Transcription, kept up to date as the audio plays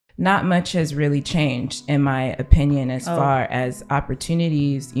not much has really changed, in my opinion, as far as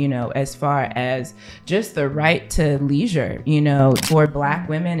opportunities, you know, as far as just the right to leisure, you know, for Black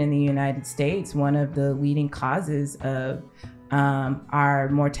women in the United States. One of the leading causes of our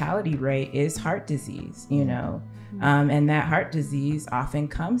mortality rate is heart disease, you know. And that heart disease often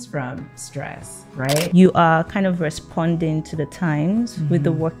comes from stress, right? You are kind of responding to the times with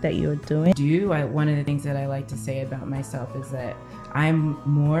the work that you're doing. One of the things that I like to say about myself is that I'm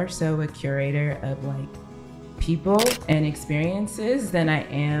more so a curator of like people and experiences than I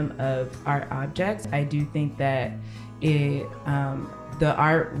am of art objects. I do think that the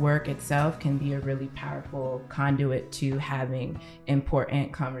artwork itself can be a really powerful conduit to having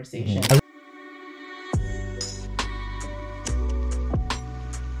important conversations.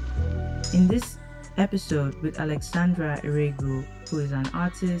 In this episode with Alexandria Eregbu, who is an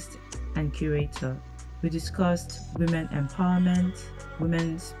artist and curator, we discussed women empowerment,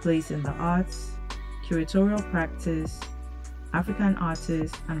 women's place in the arts, curatorial practice, African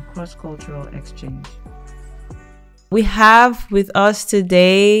artists, and cross-cultural exchange. We have with us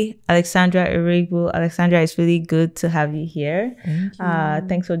today Alexandria Eregbu. Alexandria, it's really good to have you here. Thank you.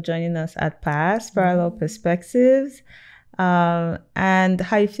 Thanks for joining us at PASS, Parallel Perspectives. And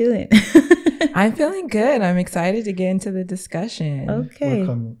how are you feeling? I'm feeling good. I'm excited to get into the discussion. Okay.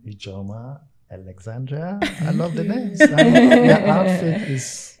 Welcome, Ijoma, Alexandria. I love the names. Your outfit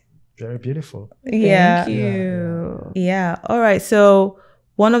is very beautiful. Yeah. Thank you. Yeah. All right. So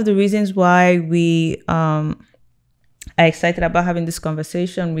one of the reasons why we are excited about having this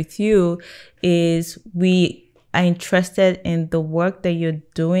conversation with you is we are interested in the work that you're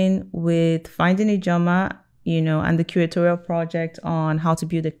doing with Finding Ijoma, you know, and the curatorial project on how to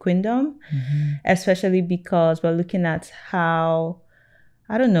build a queendom, especially because we're looking at how,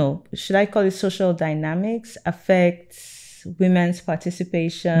 I don't know, should I call it social dynamics affects women's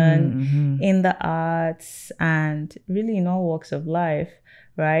participation in the arts and really in all walks of life,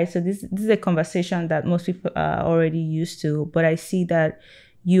 right? So this is a conversation that most people are already used to, but I see that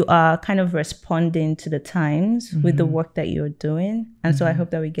you are kind of responding to the times with the work that you're doing. And so I hope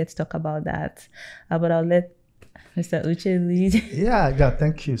that we get to talk about that. But I'll let Mr. Uche lead. Yeah,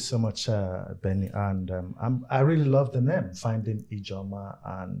 thank you so much, Benny. And I really love the name, Finding Ijoma,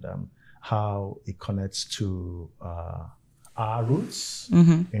 and how it connects to our roots,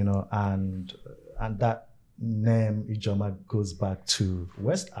 you know, and that name Ijoma goes back to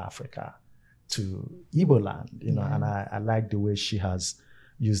West Africa, to Igbo land, you know, and I like the way she has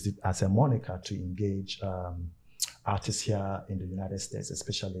used it as a moniker to engage artists here in the United States,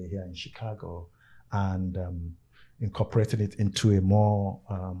 especially here in Chicago, and incorporating it into a more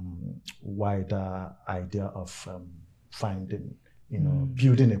wider idea of finding, you know,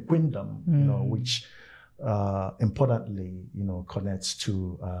 building a queendom, you know, which importantly, you know, connects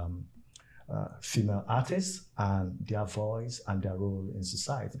to female artists and their voice and their role in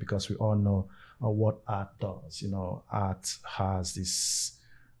society, because we all know what art does. You know, art has this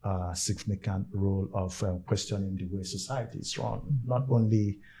significant role of questioning the way society is run, not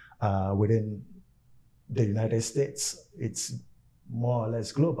only within the United States, it's more or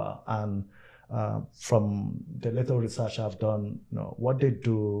less global. And from the little research I've done, you know, what they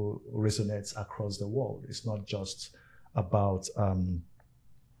do resonates across the world. It's not just about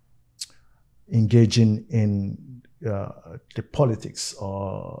engaging in the politics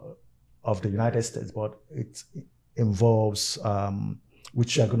of the United States, but it involves,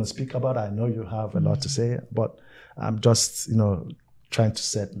 which you're going to speak about. I know you have a lot to say, but I'm just, you know, trying to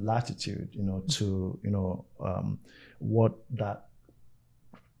set latitude, you know, to, you know, what that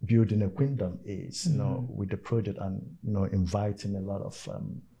building a queendom is, you know, with the project, and, you know, inviting a lot of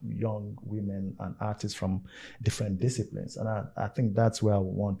young women and artists from different disciplines. And I think that's where I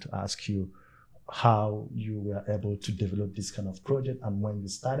want to ask you how you were able to develop this kind of project and when you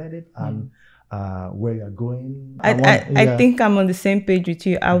started it and where you're going. I think I'm on the same page with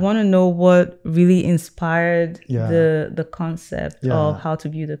you. I want to know what really inspired the concept of how to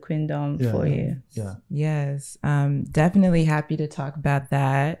build a queendom for you. Yeah. Yes, definitely happy to talk about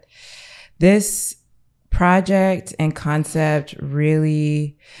that. This project and concept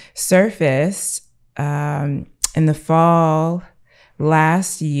really surfaced in the fall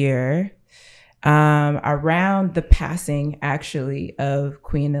last year, around the passing, actually, of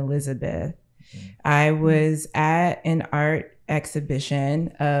Queen Elizabeth. I was at an art exhibition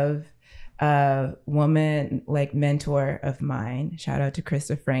of a woman, like, mentor of mine. Shout out to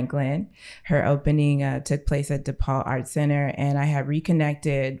Krista Franklin. Her opening took place at DePaul Art Center, and I had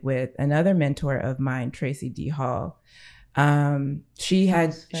reconnected with another mentor of mine, Tracy D. Hall, She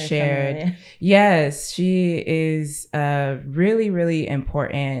had shared, yes, she is a really, really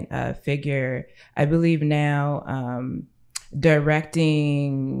important figure, I believe now,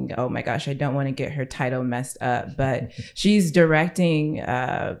 directing, oh my gosh, I don't want to get her title messed up, but she's directing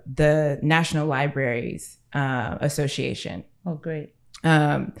the National Libraries Association. Oh, great.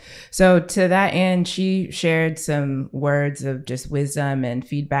 So to that end, she shared some words of just wisdom and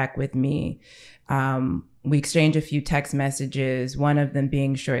feedback with me. We exchanged a few text messages, one of them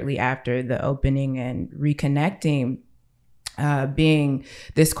being shortly after the opening and reconnecting, being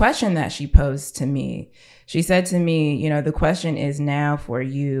this question that she posed to me. She said to me, you know, the question is now for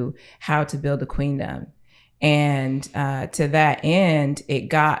you, how to build a queendom. And to that end, it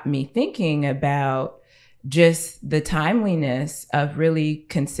got me thinking about just the timeliness of really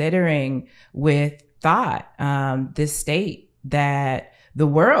considering with thought the state that the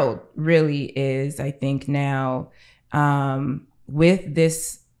world really is, I think now, with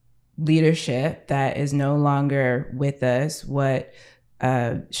this leadership that is no longer with us, what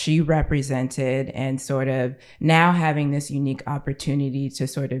she represented, and sort of now having this unique opportunity to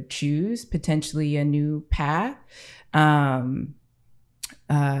sort of choose potentially a new path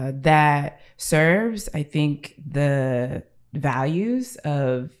that serves, I think, the values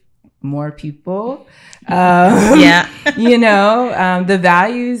of more people, you know, the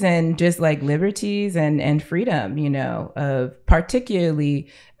values and just like liberties and freedom, you know, of particularly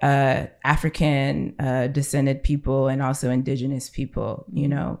African descended people and also indigenous people, you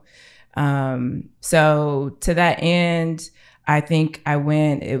know. So to that end, I think I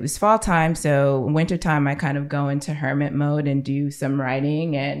went, it was fall time. So wintertime, I kind of go into hermit mode and do some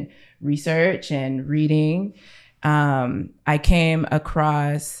writing and research and reading. I came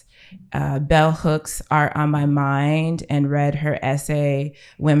across Bell Hook's Art on My Mind and read her essay,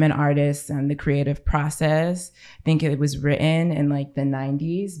 Women Artists and the Creative Process. I think it was written in like the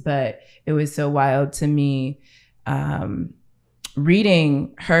 90s, but it was so wild to me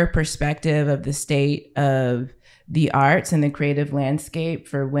reading her perspective of the state of the arts and the creative landscape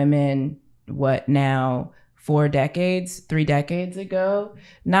for women, what now, 3 decades ago.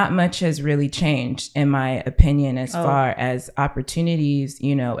 Not much has really changed, in my opinion, as far as opportunities,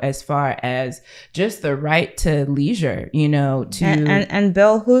 you know, as far as just the right to leisure, you know, to and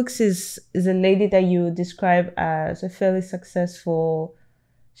Bell Hooks is a lady that you describe as a fairly successful,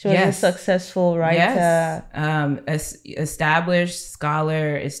 she was a successful writer. Yes. Established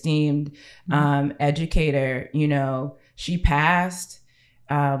scholar, esteemed educator, you know, she passed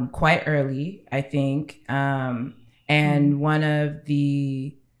quite early, I think. And one of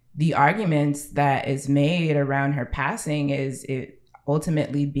the arguments that is made around her passing is it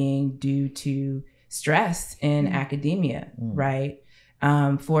ultimately being due to stress in academia, right?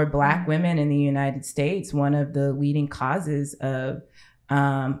 For Black women in the United States, one of the leading causes of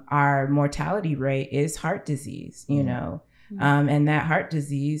our mortality rate is heart disease, you know, and that heart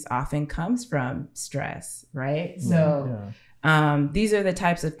disease often comes from stress, right? So these are the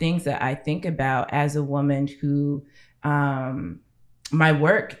types of things that I think about as a woman who, my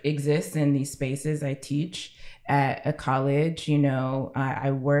work exists in these spaces. I teach at a college, you know,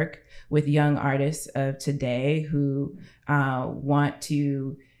 I work with young artists of today who want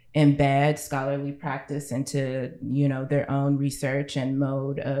to embed scholarly practice into, you know, their own research and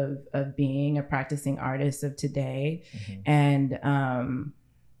mode of being a practicing artist of today. And,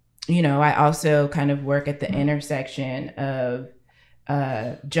 you know, I also kind of work at the intersection of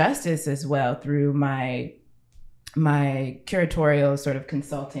justice as well through my curatorial sort of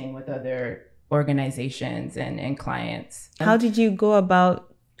consulting with other organizations and clients. How did you go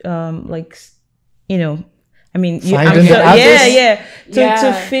about, like, you know, I mean, to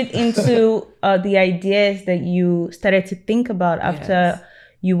fit into the ideas that you started to think about after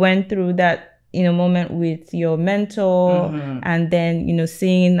you went through that, you know, moment with your mentor, and then, you know,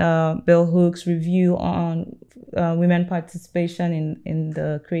 seeing Bell Hooks' review on women participation in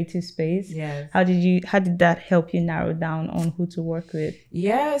the creative space. Yes. How did that help you narrow down on who to work with?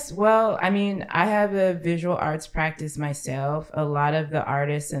 Yes. Well, I mean, I have a visual arts practice myself. A lot of the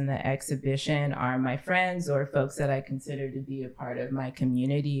artists in the exhibition are my friends or folks that I consider to be a part of my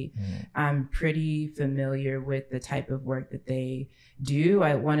community. I'm pretty familiar with the type of work that they do.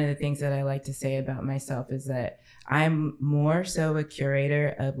 One of the things that I like to say about myself is that I'm more so a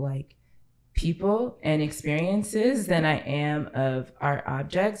curator of like people and experiences than I am of art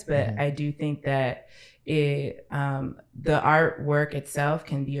objects, but I do think that the artwork itself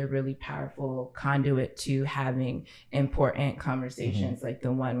can be a really powerful conduit to having important conversations like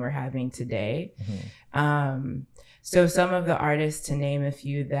the one we're having today. So some of the artists, to name a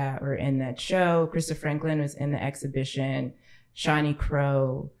few that were in that show, Krista Franklin was in the exhibition, Shani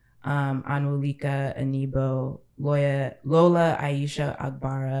Crow, Anwulika Anibo, Lola Aisha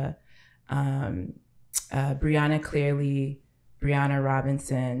Agbara, Brianna Clearly, Brianna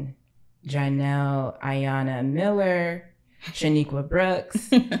Robinson, Janelle Ayana Miller, Shaniqua Brooks.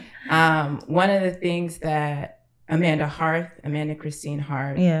 One of the things that Amanda Christine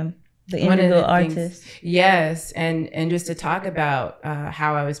Hart. Yeah, the individual artist. Yes, and just to talk about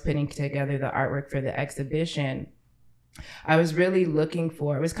how I was putting together the artwork for the exhibition, I was really looking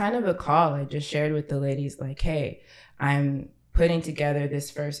for, it was kind of a call. I just shared with the ladies like, hey, I'm putting together this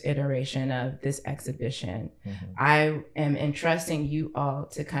first iteration of this exhibition. I am entrusting you all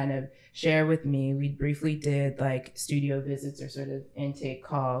to kind of share with me. We briefly did like studio visits or sort of intake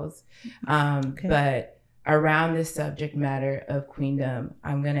calls. But around this subject matter of queendom,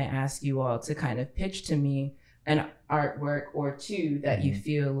 I'm going to ask you all to kind of pitch to me an artwork or two that you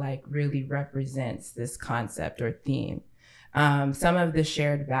feel like really represents this concept or theme. Some of the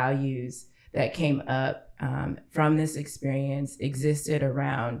shared values that came up from this experience existed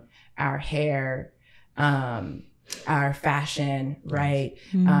around our hair, our fashion, right?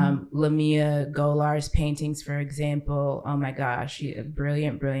 Lamia Golar's paintings, for example. Oh my gosh, she's a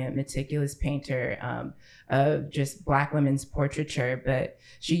brilliant, meticulous painter of just Black women's portraiture. But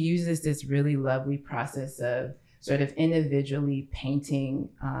she uses this really lovely process of sort of individually painting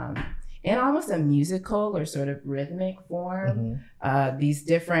in almost a musical or sort of rhythmic form, these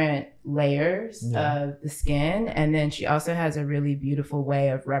different layers of the skin. And then she also has a really beautiful way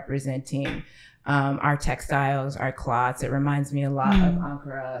of representing our textiles, our cloths. It reminds me a lot of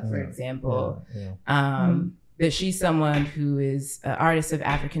Ankara, for example. But she's someone who is an artist of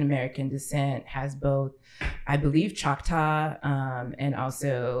African-American descent, has both, I believe, Choctaw and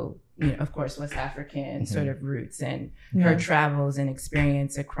also, you know, of course, West African sort of roots. And her travels and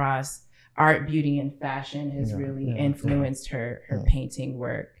experience across art, beauty, and fashion has really influenced her painting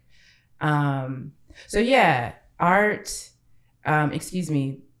work. So yeah, art,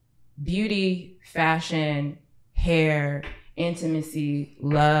 beauty, fashion, hair, intimacy,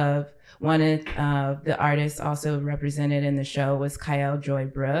 love. One of the artists also represented in the show was Kyle Joy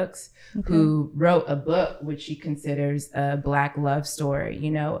Brooks, who wrote a book which she considers a Black love story,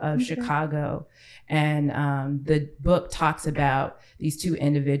 you know, of Chicago. And the book talks about these two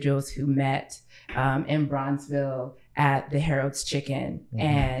individuals who met in Bronzeville at the Harold's Chicken,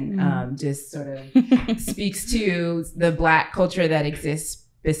 and just sort of speaks to the Black culture that exists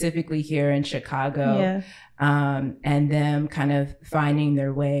specifically here in Chicago, and them kind of finding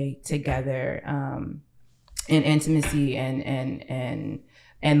their way together in intimacy and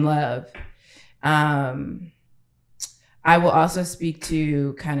love. I will also speak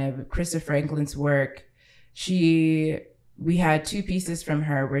to kind of Krista Franklin's work. We had two pieces from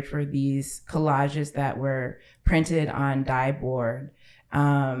her, which were these collages that were printed on dye board.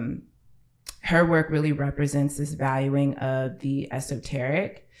 Her work really represents this valuing of the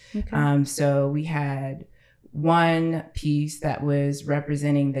esoteric. So we had one piece that was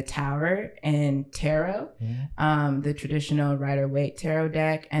representing the tower and tarot, the traditional Rider-Waite tarot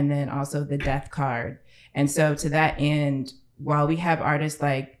deck, and then also the death card. And so to that end, while we have artists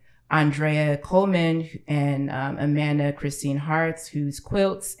like Andrea Coleman and Amanda Christine Hartz, whose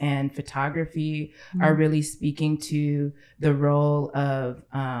quilts and photography are really speaking to the role of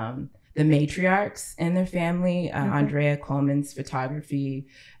the matriarchs in their family. Andrea Coleman's photography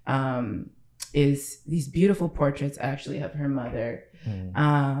is these beautiful portraits actually of her mother.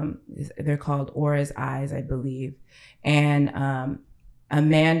 They're called Aura's Eyes, I believe. And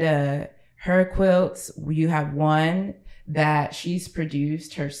Amanda, her quilts, you have one that she's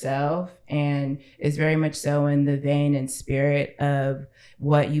produced herself and is very much so in the vein and spirit of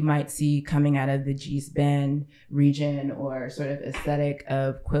what you might see coming out of the Gee's Bend region or sort of aesthetic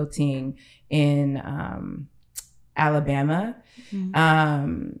of quilting in Alabama.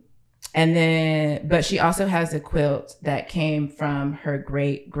 And then, but she also has a quilt that came from her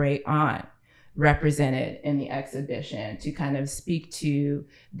great aunt represented in the exhibition to kind of speak to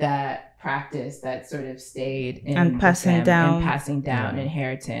that practice that sort of stayed in and passing down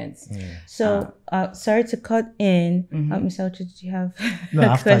inheritance. So sorry to cut in. Ms. Uche, did you have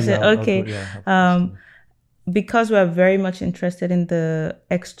a question? Okay. Because we're very much interested in the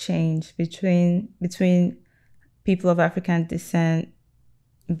exchange between people of African descent,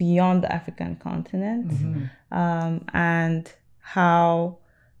 beyond the African continent, and how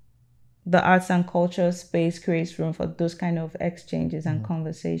the arts and culture space creates room for those kind of exchanges and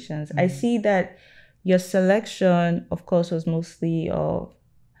conversations. I see that your selection, of course, was mostly of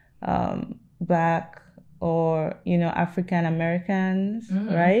Black or, African Americans,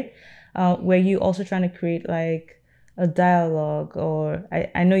 right? Were you also trying to create like a dialogue, or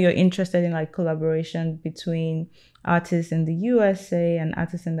I know you're interested in like collaboration between artists in the USA and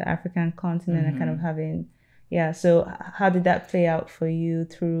artists in the African continent and kind of having, so how did that play out for you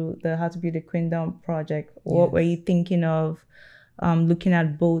through the How to Build a Queendom project? What were you thinking of looking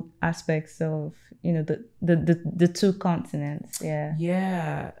at both aspects of, the two continents?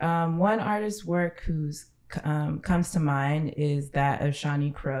 One artist's work who's comes to mind is that of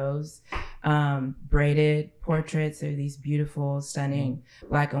Shani Crow's braided portraits. Are these beautiful, stunning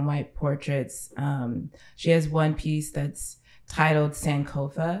Black and white portraits. She has one piece that's titled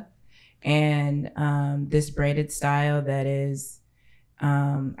Sankofa, and this braided style that is,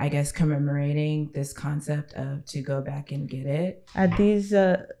 I guess, commemorating this concept of to go back and get it. Are those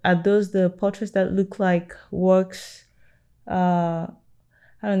the portraits that look like works?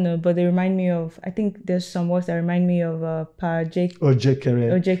 I don't know, but they remind me of, I think there's some works that remind me of J.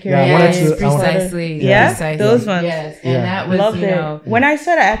 Ojekere. Yes, precisely. Precisely. Those ones. Yes, and that was, when I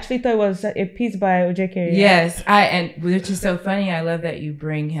saw it, I actually thought it was a piece by Ojekere. Yes, and which is so funny. I love that you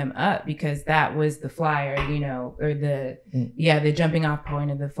bring him up, because that was the flyer, or the jumping off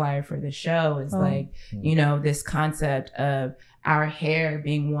point of the flyer for the show is this concept of our hair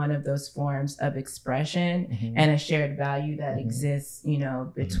being one of those forms of expression and a shared value that exists,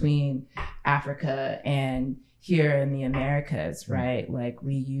 between Africa and here in the Americas, right? Like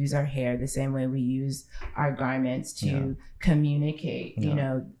we use our hair the same way we use our garments to communicate,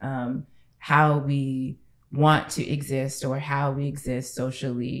 how we want to exist or how we exist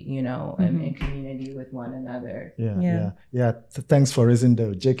socially, in community with one another. Thanks for raising the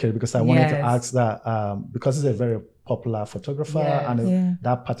JK, because I wanted to ask that because it's a very popular photographer and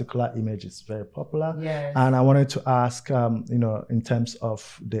that particular image is very popular. And I wanted to ask, in terms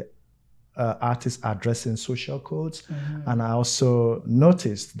of the artists addressing social codes. And I also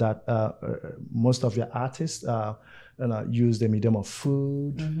noticed that most of your artists use the medium of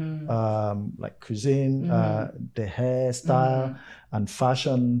food, like cuisine, the hairstyle and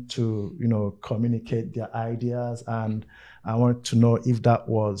fashion to, communicate their ideas. And I wanted to know if that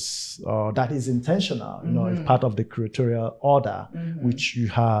was, that is intentional, if part of the curatorial order, which you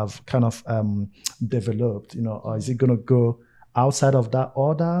have kind of developed, or is it going to go outside of that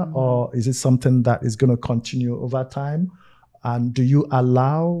order, or is it something that is going to continue over time? And do you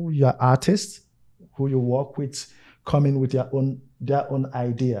allow your artists who you work with come in with their own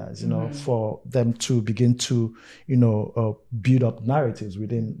ideas, for them to begin to, build up narratives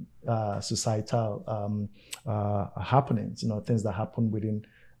within societal happenings, things that happen within,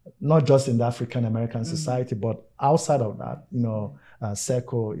 not just in the African American society, but outside of that,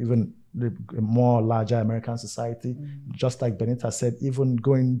 circle, even the more larger American society, just like Benita said, even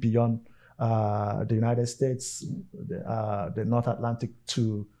going beyond the United States, the North Atlantic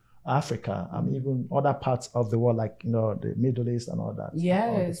to Africa, even other parts of the world, like, the Middle East and all that.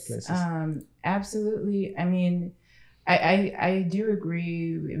 Yes, absolutely. I mean, I do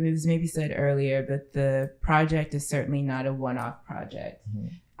agree. It was maybe said earlier, but the project is certainly not a one-off project.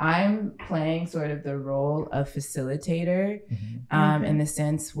 I'm playing sort of the role of facilitator in the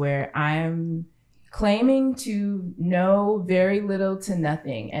sense where I'm claiming to know very little to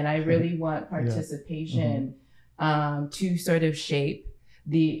nothing. And I really want participation to sort of shape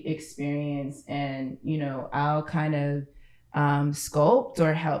the experience. And, I'll kind of sculpt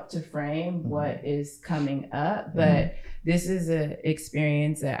or help to frame what is coming up. But this is an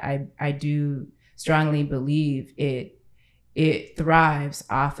experience that I do strongly believe it thrives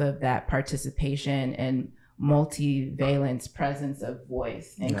off of that participation and multivalence presence of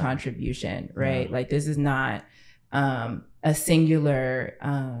voice and contribution, right? Like this is not a singular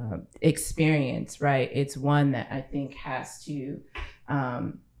experience, right? It's one that I think has to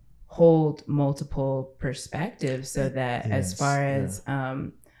hold multiple perspectives so that as far as,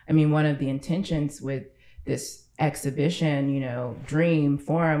 one of the intentions with this exhibition, dream,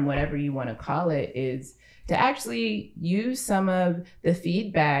 forum, whatever you want to call it, is to actually use some of the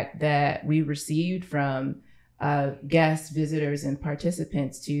feedback that we received from guests, visitors, and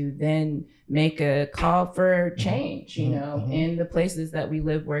participants to then make a call for change, in the places that we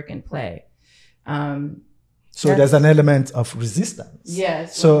live, work, and play. So there's an element of resistance.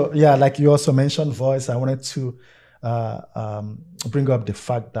 Yes. So like you also mentioned voice, I wanted to bring up the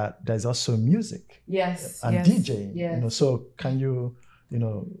fact that there's also music. Yes. And DJing. Yes. So can you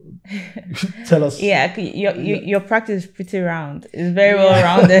tell us. Yeah, your practice is pretty round. It's very well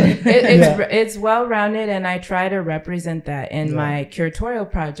rounded. It's well rounded, and I try to represent that in my curatorial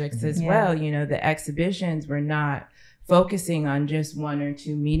projects as well. The exhibitions were not focusing on just one or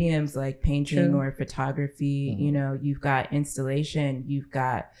two mediums like painting or photography. You've got installation, you've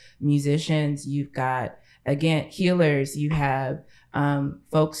got musicians, you've got, again, healers, you have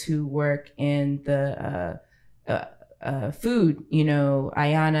folks who work in the food.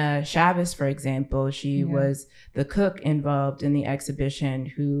 Ayana Chavez, for example, she was the cook involved in the exhibition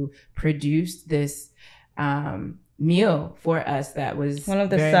who produced this meal for us that was one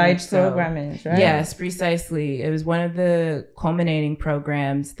of the side programmings, right? Yes, precisely. It was one of the culminating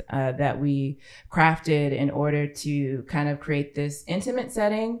programs that we crafted in order to kind of create this intimate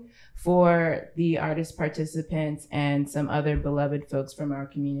setting for the artist participants and some other beloved folks from our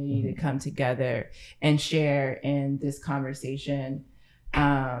community to come together and share in this conversation.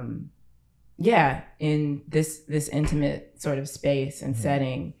 In this intimate sort of space and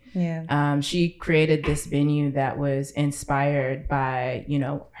setting. She created this venue that was inspired by,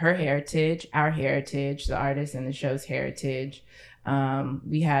 her heritage, our heritage, the artist and the show's heritage.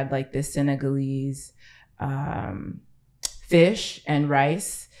 We had like this Senegalese fish and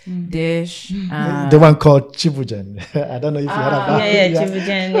rice dish. The one called chibujen. I don't know if you heard about it.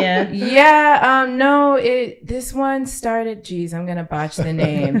 Chibujen, no, this one started, I'm gonna botch the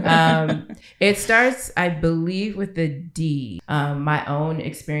name. It starts, I believe, with the D. My own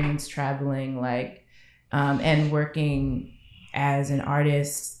experience traveling and working as an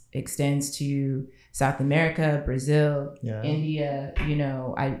artist extends to South America, Brazil, India.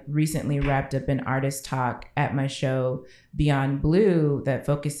 I recently wrapped up an artist talk at my show Beyond Blue that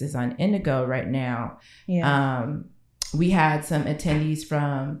focuses on indigo right now. We had some attendees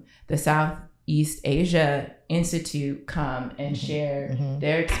from the Southeast Asia Institute come and share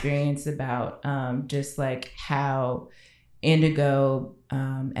their experience about just like how indigo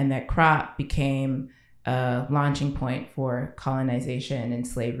and that crop became a launching point for colonization and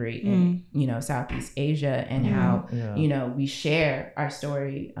slavery in Southeast Asia, and how we share our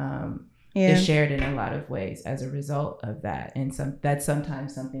story is shared in a lot of ways as a result of that, and that's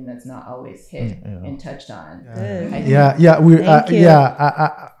sometimes something that's not always hit and touched on.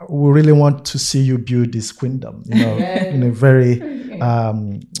 We really want to see you build this kingdom, in a very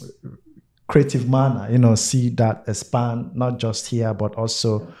creative manner, see that expand not just here but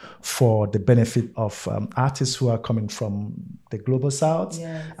also for the benefit of artists who are coming from the global south.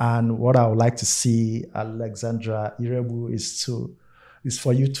 And what I would like to see, Alexandria Eregbu, is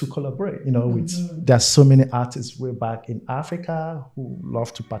for you to collaborate, with there's so many artists way back in Africa who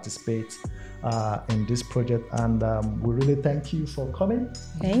love to participate in this project, and we really thank you for coming.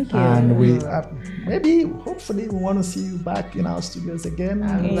 Thank you. And we hopefully we want to see you back in our studios again.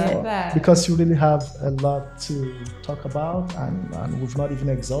 I love that, because you really have a lot to talk about, and we've not even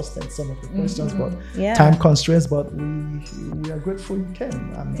exhausted some of the questions, but time constraints. But we are grateful you came,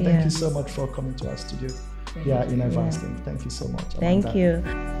 and thank you so much for coming to our studio. In advance. Thank you so much. Thank you.